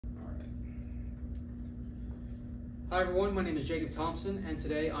Hi everyone, my name is Jacob Thompson, and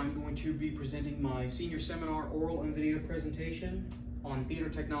today I'm going to be presenting my senior seminar oral and video presentation on theater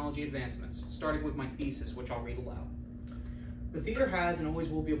technology advancements, starting with my thesis, which I'll read aloud. The theater has and always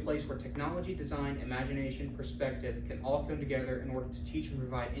will be a place where technology, design, imagination, perspective can all come together in order to teach and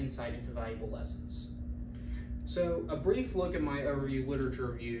provide insight into valuable lessons. So, a brief look at my overview literature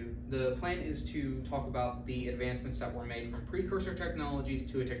review. The plan is to talk about the advancements that were made from precursor technologies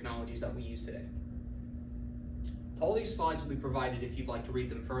to technologies that we use today. All these slides will be provided if you'd like to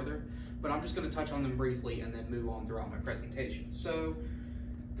read them further, but I'm just going to touch on them briefly and then move on throughout my presentation. So,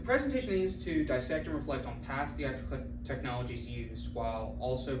 the presentation aims to dissect and reflect on past theatrical technologies used, while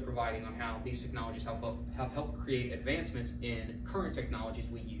also providing on how these technologies have helped create advancements in current technologies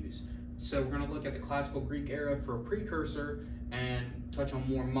we use. So we're going to look at the classical Greek era for a precursor and touch on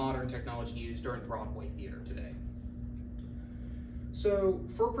more modern technology used during Broadway theater today. So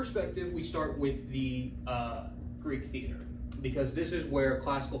for perspective, we start with the Greek theater, because this is where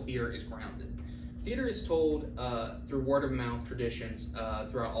classical theater is grounded. Theater is told through word of mouth traditions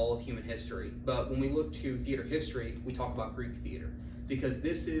throughout all of human history, but when we look to theater history, we talk about Greek theater, because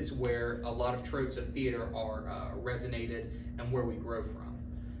this is where a lot of tropes of theater are resonated and where we grow from.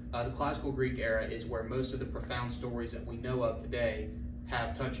 The classical Greek era is where most of the profound stories that we know of today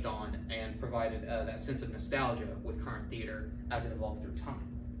have touched on and provided that sense of nostalgia with current theater as it evolved through time.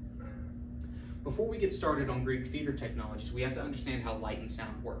 Before we get started on Greek theater technologies, we have to understand how light and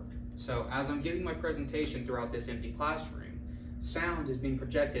sound work. So as I'm giving my presentation throughout this empty classroom, sound is being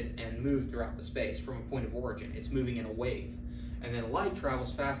projected and moved throughout the space from a point of origin. It's moving in a wave. And then light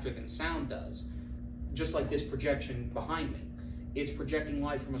travels faster than sound does, just like this projection behind me. It's projecting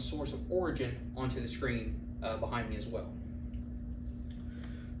light from a source of origin onto the screen behind me as well.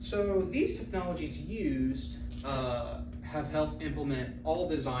 So these technologies used have helped implement all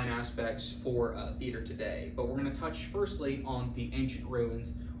design aspects for theater today, but we're going to touch firstly on the ancient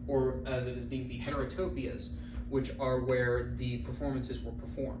ruins, or as it is deemed, the heterotopias, which are where the performances were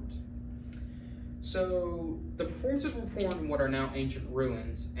performed. So the performances were performed in what are now ancient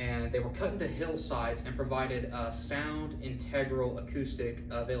ruins, and they were cut into hillsides and provided sound, integral, acoustic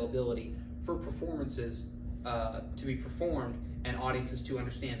availability for performances to be performed and audiences to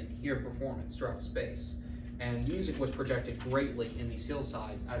understand and hear performance throughout space. And music was projected greatly in these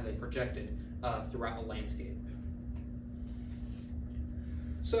hillsides as they projected throughout a landscape.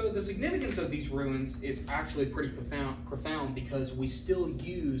 So the significance of these ruins is actually pretty profound because we still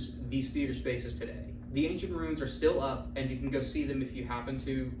use these theater spaces today. The ancient ruins are still up, and you can go see them if you happen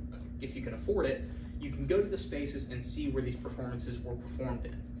to, if you can afford it. You can go to the spaces and see where these performances were performed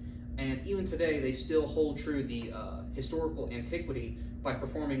in. And even today, they still hold true the historical antiquity by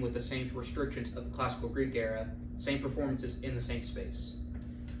performing with the same restrictions of the classical Greek era, same performances in the same space.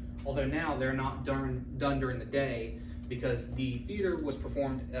 Although now they're not done during the day, because the theater was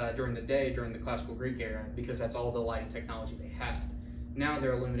performed during the day during the classical Greek era, because that's all the lighting technology they had. Now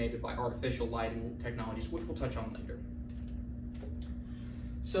they're illuminated by artificial lighting technologies, which we'll touch on later.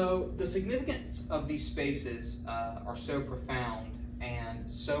 So the significance of these spaces are so profound and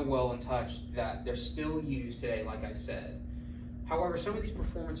so well in touch that they're still used today, like I said. However, some of these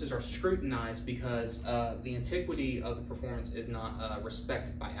performances are scrutinized because the antiquity of the performance is not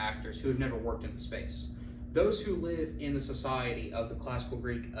respected by actors who have never worked in the space. Those who live in the society of the classical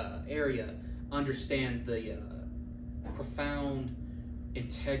Greek area understand the profound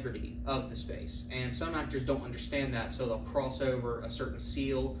integrity of the space. And some actors don't understand that, so they'll cross over a certain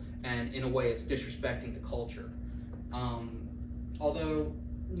seal, and in a way it's disrespecting the culture. Although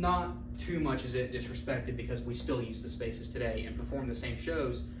not too much is it disrespected, because we still use the spaces today and perform the same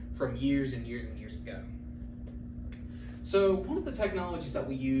shows from years and years and years ago. So one of the technologies that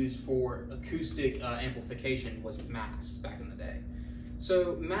we used for acoustic amplification was masts back in the day.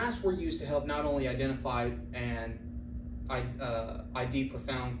 So masts were used to help not only identify and ID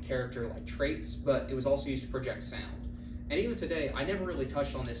profound character-like traits, but it was also used to project sound. And even today, I never really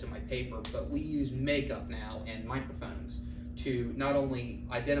touched on this in my paper, but we use makeup now and microphones to not only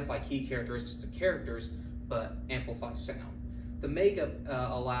identify key characteristics of characters, but amplify sound. The makeup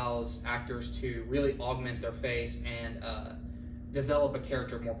allows actors to really augment their face and develop a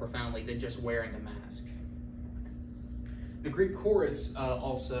character more profoundly than just wearing a mask. The Greek chorus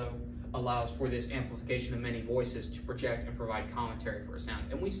also allows for this amplification of many voices to project and provide commentary for a sound.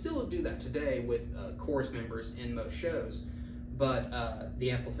 And we still do that today with chorus members in most shows, but the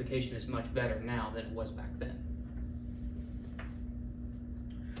amplification is much better now than it was back then.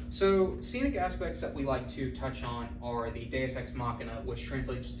 So scenic aspects that we like to touch on are the Deus Ex Machina, which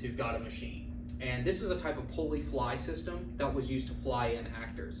translates to God of Machine. And this is a type of pulley fly system that was used to fly in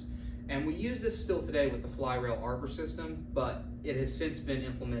actors. And we use this still today with the Fly-Rail Arbor system, but it has since been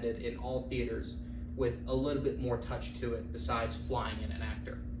implemented in all theaters with a little bit more touch to it besides flying in an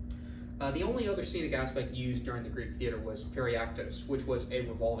actor. The only other scenic aspect used during the Greek theater was periactos, which was a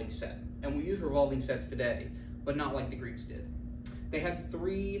revolving set. And we use revolving sets today, but not like the Greeks did. They had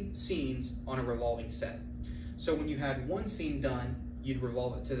 3 scenes on a revolving set. So when you had one scene done, you'd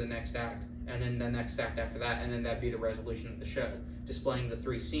revolve it to the next act, and then the next act after that, and then that'd be the resolution of the show, displaying the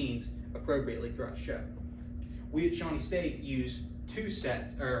 3 scenes appropriately throughout the show. We at Shawnee State use 2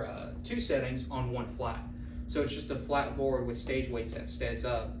 settings on one flat. So it's just a flat board with stage weights that stays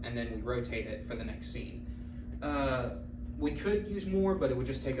up, and then we rotate it for the next scene. We could use more, but it would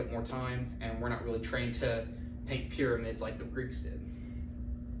just take up more time, and we're not really trained to paint pyramids like the Greeks did.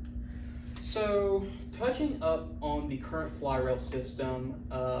 So, touching up on the current Fly-Rail system,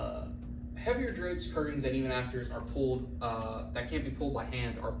 heavier drapes, curtains, and even actors are pulled, that can't be pulled by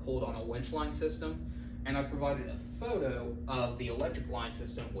hand, are pulled on a winch line system. And I provided a photo of the electric line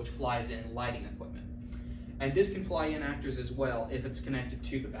system, which flies in lighting equipment. And this can fly in actors as well if it's connected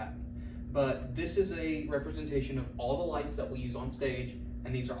to the batten. But this is a representation of all the lights that we use on stage,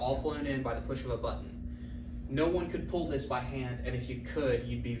 and these are all flown in by the push of a button. No one could pull this by hand, and if you could,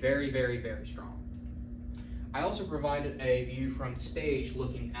 you'd be very, very, very strong. I also provided a view from stage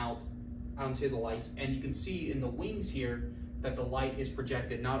looking out onto the lights, and you can see in the wings here that the light is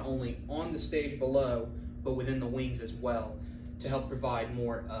projected not only on the stage below, but within the wings as well, to help provide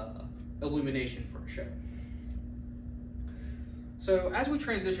more illumination for a show. So as we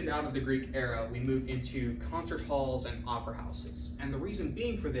transitioned out of the Greek era, we moved into concert halls and opera houses. And the reason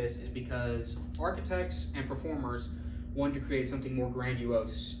being for this is because architects and performers wanted to create something more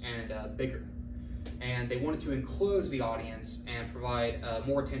grandiose and bigger. And they wanted to enclose the audience and provide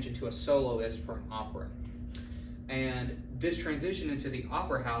more attention to a soloist for an opera. And this transition into the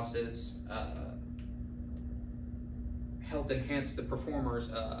opera houses helped enhance the performer's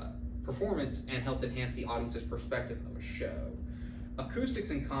performance and helped enhance the audience's perspective of a show.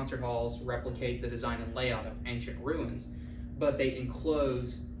 Acoustics in concert halls replicate the design and layout of ancient ruins, but they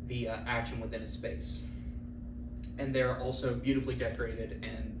enclose the action within a space. And they're also beautifully decorated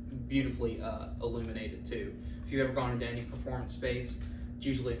and beautifully illuminated too. If you've ever gone into any performance space, it's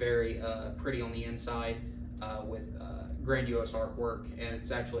usually very pretty on the inside with grandiose artwork, and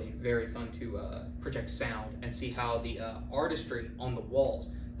it's actually very fun to project sound and see how the artistry on the walls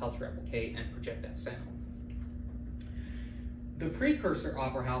helps replicate and project that sound. The precursor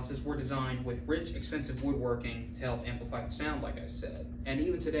opera houses were designed with rich, expensive woodworking to help amplify the sound, like I said. And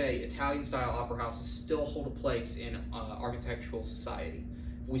even today, Italian-style opera houses still hold a place in architectural society.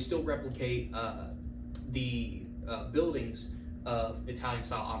 We still replicate the buildings of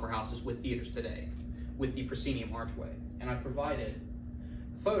Italian-style opera houses with theaters today, with the proscenium archway. And I provided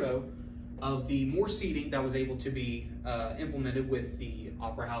a photo of the more seating that was able to be implemented with the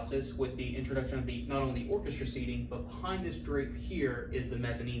opera houses, with the introduction of the not only orchestra seating, but behind this drape here is the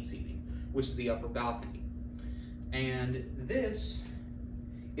mezzanine seating, which is the upper balcony. And this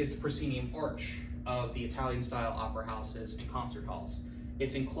is the proscenium arch of the Italian-style opera houses and concert halls.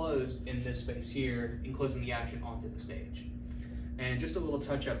 It's enclosed in this space here, enclosing the action onto the stage. And just a little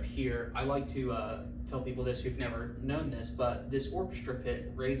touch up here, I like to tell people this who've never known this, but this orchestra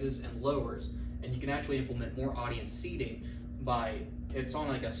pit raises and lowers, and you can actually implement more audience seating by, it's on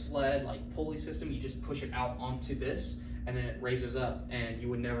like a sled, like pulley system. You just push it out onto this, and then it raises up, and you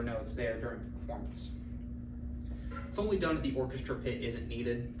would never know it's there during the performance. It's only done if the orchestra pit isn't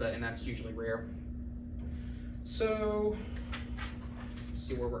needed, and that's usually rare. So, let's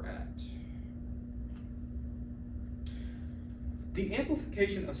see where we're at. The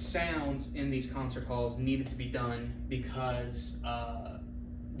amplification of sounds in these concert halls needed to be done because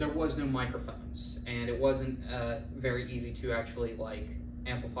there was no microphones, and it wasn't very easy to actually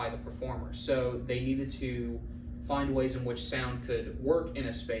amplify the performer. So they needed to find ways in which sound could work in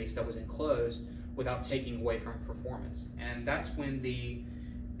a space that was enclosed without taking away from performance. And that's when the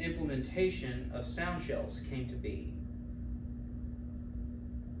implementation of sound shells came to be.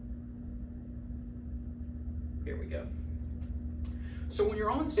 Here we go. So when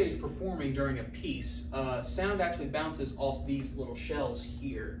you're on stage performing during a piece, sound actually bounces off these little shells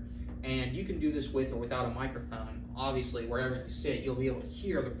here. And you can do this with or without a microphone. Obviously, wherever you sit, you'll be able to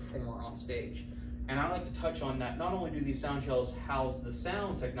hear the performer on stage. And I like to touch on that. Not only do these sound shells house the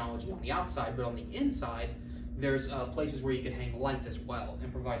sound technology on the outside, but on the inside, there's places where you can hang lights as well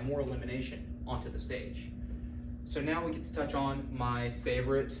and provide more illumination onto the stage. So now we get to touch on my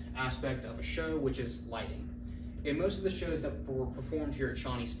favorite aspect of a show, which is lighting. In most of the shows that were performed here at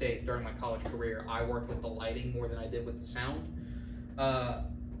Shawnee State during my college career, I worked with the lighting more than I did with the sound.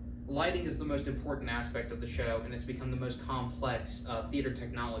 lighting is the most important aspect of the show, and it's become the most complex theater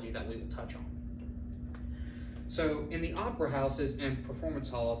technology that we will touch on. So in the opera houses and performance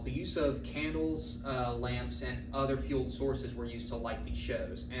halls, the use of candles, lamps, and other fueled sources were used to light these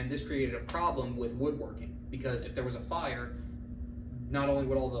shows. And this created a problem with woodworking, because if there was a fire, not only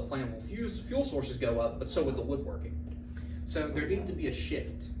would all the flammable fuel sources go up, but so would the woodworking. So there needed to be a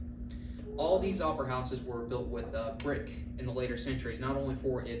shift. All these opera houses were built with brick in the later centuries, not only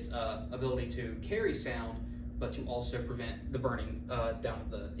for its ability to carry sound, but to also prevent the burning down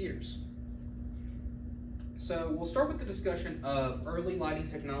of the theaters. So we'll start with the discussion of early lighting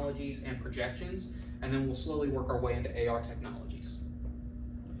technologies and projections, and then we'll slowly work our way into AR technologies.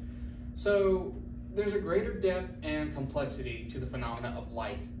 So there's a greater depth and complexity to the phenomena of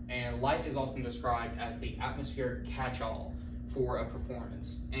light, and light is often described as the atmospheric catch-all for a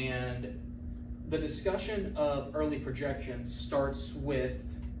performance. And the discussion of early projections starts with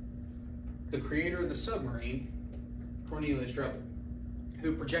the creator of the submarine, Cornelius Drebbel,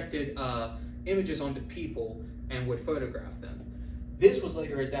 who projected images onto people and would photograph them. This was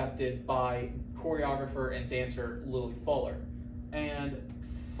later adapted by choreographer and dancer Louis Fuller. And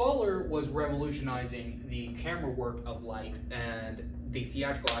Fuller was revolutionizing the camera work of light and the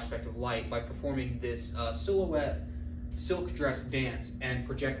theatrical aspect of light by performing this silhouette silk dress dance and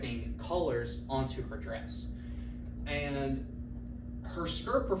projecting colors onto her dress. And her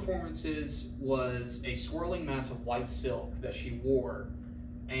skirt performances was a swirling mass of white silk that she wore,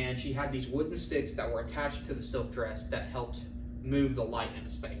 and she had these wooden sticks that were attached to the silk dress that helped move the light into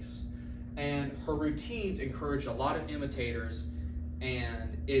space. And her routines encouraged a lot of imitators,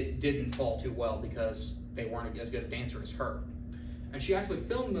 and it didn't fall too well because they weren't as good a dancer as her. And she actually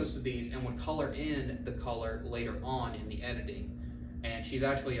filmed most of these and would color in the color later on in the editing. And she's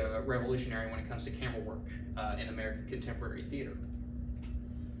actually a revolutionary when it comes to camera work in American contemporary theater.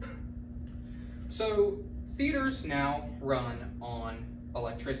 So theaters now run on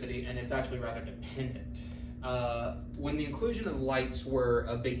electricity, and it's actually rather dependent. When the inclusion of lights were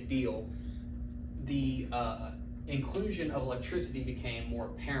a big deal, the inclusion of electricity became more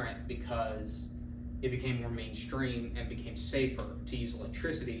apparent because it became more mainstream and became safer to use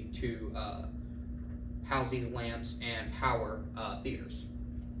electricity to house these lamps and power theaters.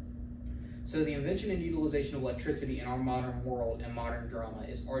 So the invention and utilization of electricity in our modern world and modern drama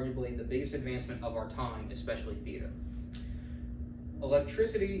is arguably the biggest advancement of our time, especially theater.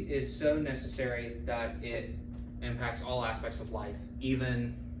 Electricity is so necessary that it impacts all aspects of life.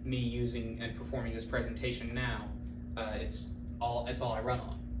 Even me using and performing this presentation now, it's all I run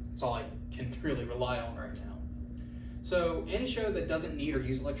on. It's all I can really rely on right now. So any show that doesn't need or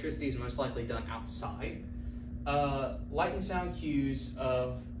use electricity is most likely done outside. Light and sound cues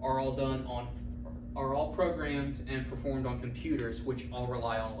are all programmed and performed on computers, which all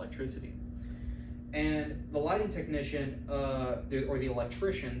rely on electricity. And the lighting technician or the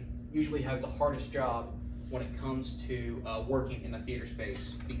electrician usually has the hardest job when it comes to working in a theater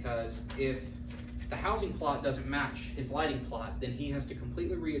space, because if the housing plot doesn't match his lighting plot, then he has to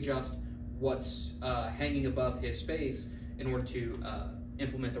completely readjust what's hanging above his space in order to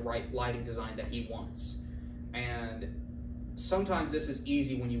implement the right lighting design that he wants. And sometimes this is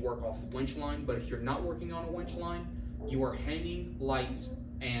easy when you work off a winch line, but if you're not working on a winch line, you are hanging lights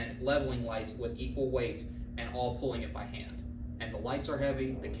and leveling lights with equal weight and all pulling it by hand. And the lights are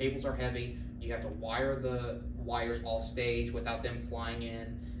heavy, the cables are heavy, you have to wire the wires off stage without them flying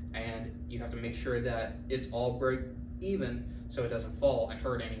in, and you have to make sure that it's all break even so it doesn't fall and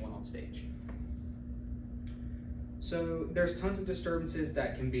hurt anyone on stage. So there's tons of disturbances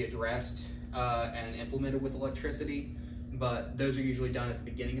that can be addressed and implemented with electricity, but those are usually done at the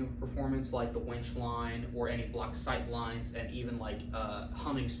beginning of a performance, like the winch line or any block sight lines, and even like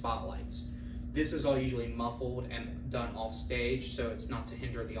humming spotlights. This is all usually muffled and done off stage, so it's not to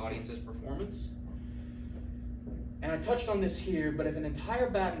hinder the audience's performance. And I touched on this here, but if an entire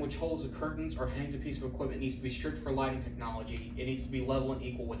batten which holds the curtains or hangs a piece of equipment needs to be stripped for lighting technology, it needs to be level and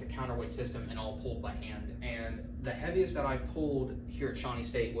equal with the counterweight system and all pulled by hand. And the heaviest that I've pulled here at Shawnee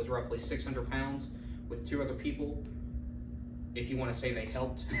State was roughly 600 pounds with 2 other people. If you want to say they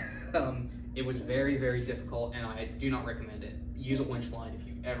helped, it was very, very difficult, and I do not recommend it. Use a winch line if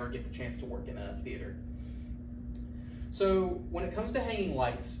you ever get the chance to work in a theater. So when it comes to hanging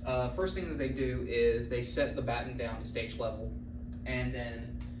lights, first thing that they do is they set the batten down to stage level, and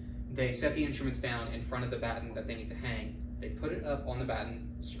then they set the instruments down in front of the batten that they need to hang. They put it up on the batten,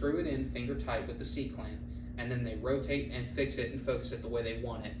 screw it in finger tight with the seat clamp, and then they rotate and fix it and focus it the way they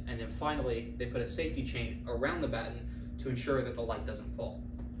want it. And then finally, they put a safety chain around the batten to ensure that the light doesn't fall.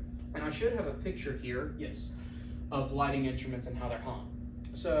 And I should have a picture here, yes, of lighting instruments and how they're hung.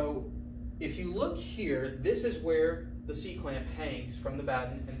 So if you look here, this is where the C-clamp hangs from the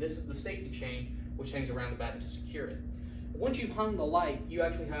batten, and this is the safety chain which hangs around the batten to secure it. Once you've hung the light, you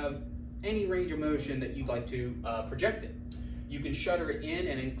actually have any range of motion that you'd like to project it. You can shutter it in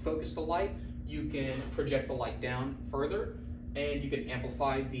and focus the light. You can project the light down further, and you can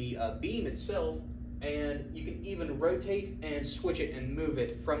amplify the beam itself, and you can even rotate and switch it and move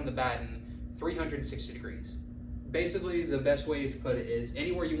it from the batten 360 degrees. Basically, the best way to put it is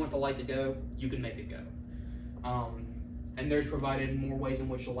anywhere you want the light to go, you can make it go. And there's provided more ways in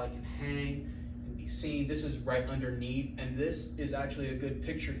which the light can hang and be seen. This is right underneath, and this is actually a good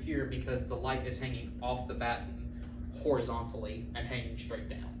picture here because the light is hanging off the batten horizontally and hanging straight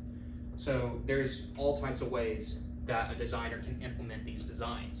down. So there's all types of ways that a designer can implement these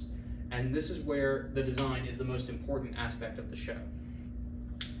designs. And this is where the design is the most important aspect of the show.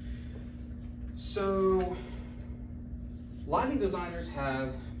 So lighting designers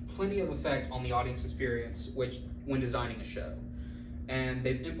have plenty of effect on the audience experience when designing a show. And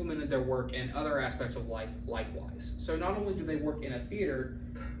they've implemented their work in other aspects of life likewise. So not only do they work in a theater,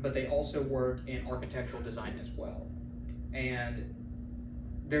 but they also work in architectural design as well. And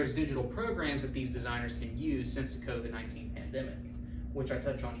there's digital programs that these designers can use since the COVID-19 pandemic, which I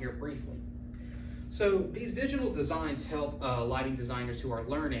touch on here briefly. So these digital designs help lighting designers who are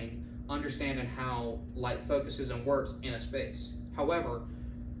learning understand how light focuses and works in a space. However,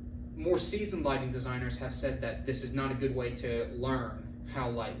 more seasoned lighting designers have said that this is not a good way to learn how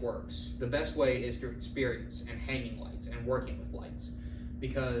light works. The best way is through experience and hanging lights and working with lights,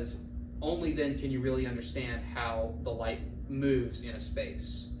 because only then can you really understand how the light moves in a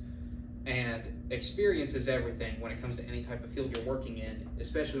space. And experience is everything when it comes to any type of field you're working in,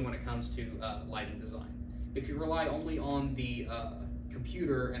 especially when it comes to lighting design. If you rely only on the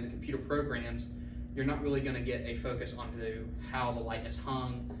computer and the computer programs, you're not really going to get a focus onto how the light is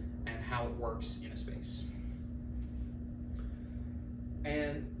hung and how it works in a space.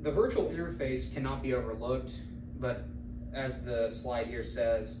 And the virtual interface cannot be overlooked, but as the slide here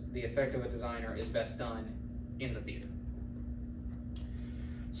says, the effect of a designer is best done in the theater.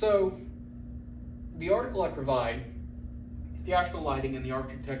 So the article I provide, Theatrical Lighting and the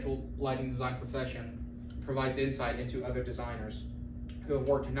Architectural Lighting Design Profession, provides insight into other designers who have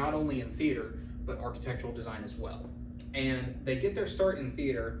worked not only in theater, but architectural design as well. And they get their start in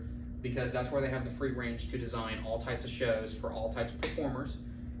theater because that's where they have the free range to design all types of shows for all types of performers,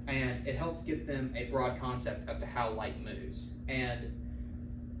 and it helps get them a broad concept as to how light moves. And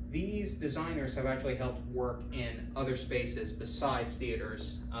these designers have actually helped work in other spaces besides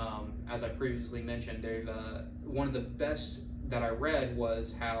theaters. As I previously mentioned, one of the best that I read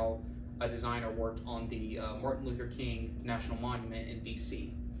was how a designer worked on the Martin Luther King National Monument in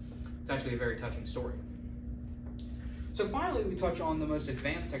DC. It's actually a very touching story. So finally, we touch on the most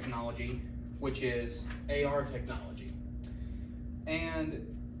advanced technology, which is AR technology. And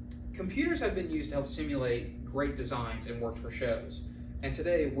computers have been used to help simulate great designs and work for shows. And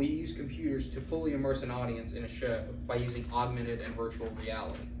today, we use computers to fully immerse an audience in a show by using augmented and virtual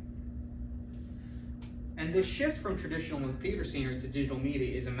reality. And this shift from traditional theater scenery to digital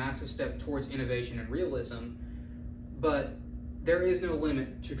media is a massive step towards innovation and realism, but there is no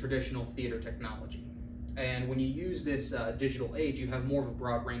limit to traditional theater technology. And when you use this digital age, you have more of a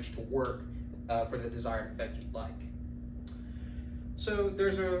broad range to work for the desired effect you'd like. So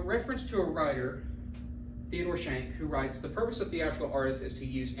there's a reference to a writer, Theodore Shank, who writes, "The purpose of theatrical artists is to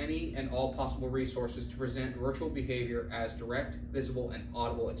use any and all possible resources to present virtual behavior as direct, visible, and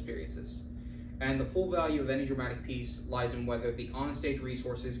audible experiences. And the full value of any dramatic piece lies in whether the on-stage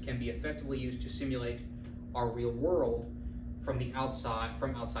resources can be effectively used to simulate our real world from outside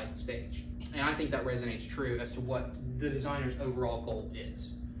the stage." And I think that resonates true as to what the designer's overall goal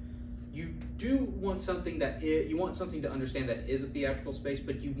is. You do want something you want something to understand that is a theatrical space,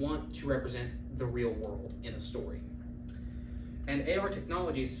 but you want to represent the real world in a story. And AR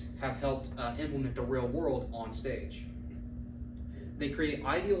technologies have helped implement the real world on stage. They create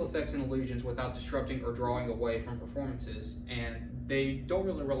ideal effects and illusions without disrupting or drawing away from performances, and they don't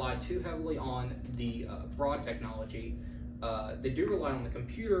really rely too heavily on the broad technology. They do rely on the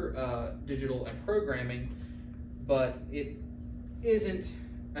computer, digital, and programming, but it isn't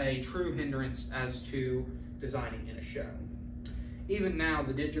a true hindrance as to designing in a show. Even now,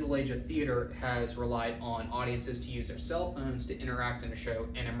 the digital age of theater has relied on audiences to use their cell phones to interact in a show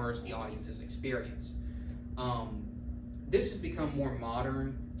and immerse the audience's experience. This has become more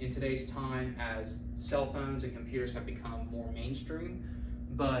modern in today's time as cell phones and computers have become more mainstream,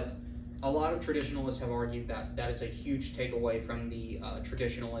 but a lot of traditionalists have argued that that is a huge takeaway from the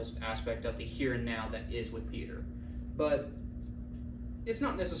traditionalist aspect of the here and now that is with theater. But it's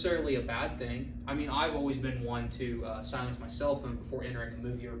not necessarily a bad thing. I mean, I've always been one to silence my cell phone before entering a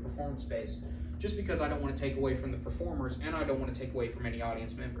movie or performance space, just because I don't want to take away from the performers and I don't want to take away from any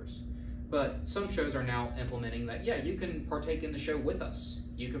audience members. But some shows are now implementing that, yeah, you can partake in the show with us.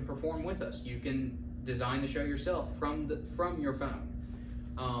 You can perform with us. You can design the show yourself from your phone.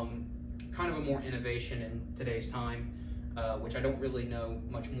 Kind of a more innovation in today's time, which I don't really know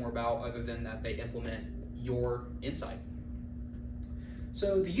much more about other than that they implement your insight.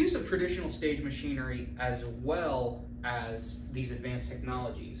 So the use of traditional stage machinery as well as these advanced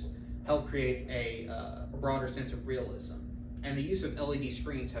technologies help create a broader sense of realism. And the use of LED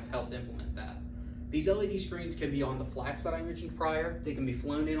screens have helped implement that. These LED screens can be on the flats that I mentioned prior, they can be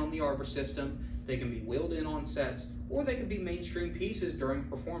flown in on the Arbor system, they can be wheeled in on sets, or they can be mainstream pieces during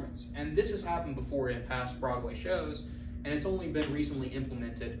performance. And this has happened before in past Broadway shows, and it's only been recently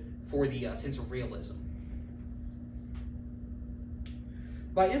implemented for the sense of realism.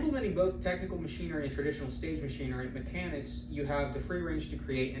 By implementing both technical machinery and traditional stage machinery mechanics, you have the free range to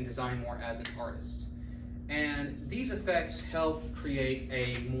create and design more as an artist. And these effects help create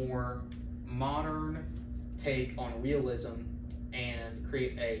a more modern take on realism and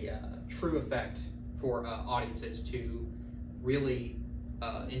create a true effect for audiences to really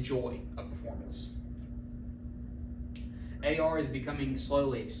enjoy a performance. AR is becoming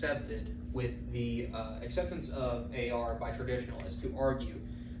slowly accepted, with the acceptance of AR by traditionalists who argue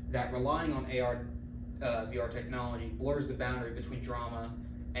that relying on AR VR technology blurs the boundary between drama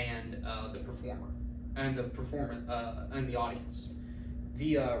and the performer and the audience.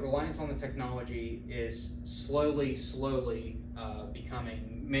 The reliance on the technology is slowly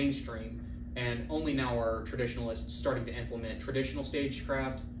becoming mainstream, and only now are traditionalists starting to implement traditional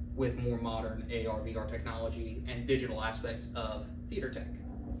stagecraft with more modern AR VR technology and digital aspects of theater tech.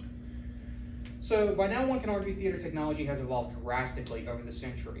 So by now one can argue theater technology has evolved drastically over the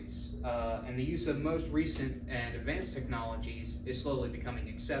centuries, and the use of most recent and advanced technologies is slowly becoming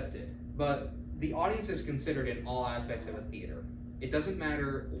accepted. But the audience is considered in all aspects of a theater. It doesn't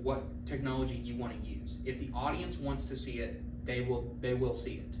matter what technology you want to use. If the audience wants to see it, they will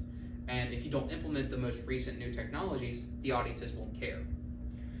see it. And if you don't implement the most recent new technologies, the audiences won't care.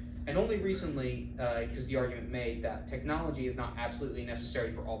 And only recently is the argument made that technology is not absolutely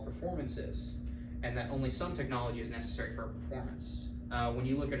necessary for all performances, and that only some technology is necessary for a performance. When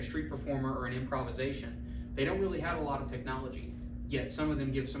you look at a street performer or an improvisation, they don't really have a lot of technology, yet some of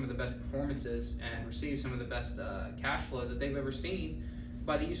them give some of the best performances and receive some of the best cash flow that they've ever seen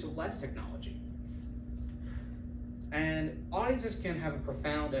by the use of less technology. And audiences can have a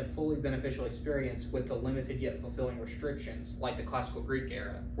profound and fully beneficial experience with the limited yet fulfilling restrictions, like the classical Greek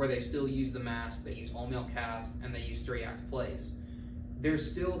era, where they still use the mask, they use all-male cast, and they use 3-act plays. There's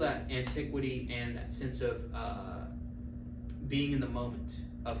still that antiquity and that sense of being in the moment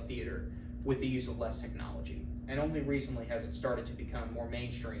of theater with the use of less technology. And only recently has it started to become more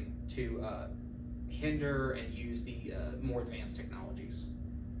mainstream to hinder and use the more advanced technologies.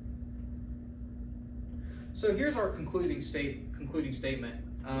 So here's our concluding statement.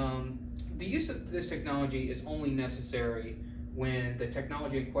 The use of this technology is only necessary when the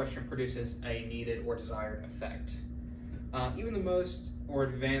technology in question produces a needed or desired effect. Even the most or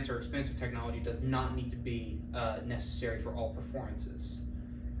advanced or expensive technology does not need to be necessary for all performances.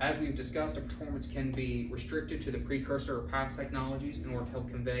 As we've discussed, a performance can be restricted to the precursor or past technologies in order to help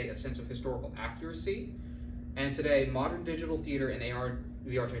convey a sense of historical accuracy. And today, modern digital theater and AR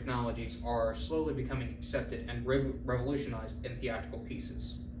VR technologies are slowly becoming accepted and revolutionized in theatrical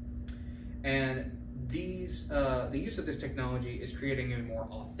pieces. And these, the use of this technology is creating a more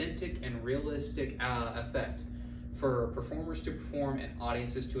authentic and realistic effect for performers to perform and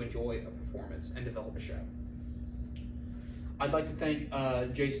audiences to enjoy a performance and develop a show. I'd like to thank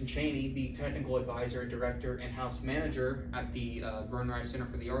Jason Cheney, the technical advisor, director, and house manager at the Vern Riffe Center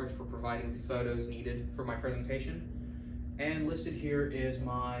for the Arts, for providing the photos needed for my presentation. And listed here is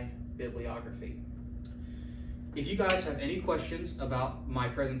my bibliography. If you guys have any questions about my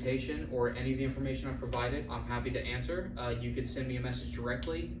presentation or any of the information I provided, I'm happy to answer. You could send me a message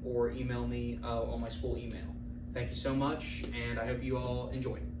directly or email me on my school email. Thank you so much, and I hope you all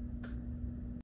enjoy.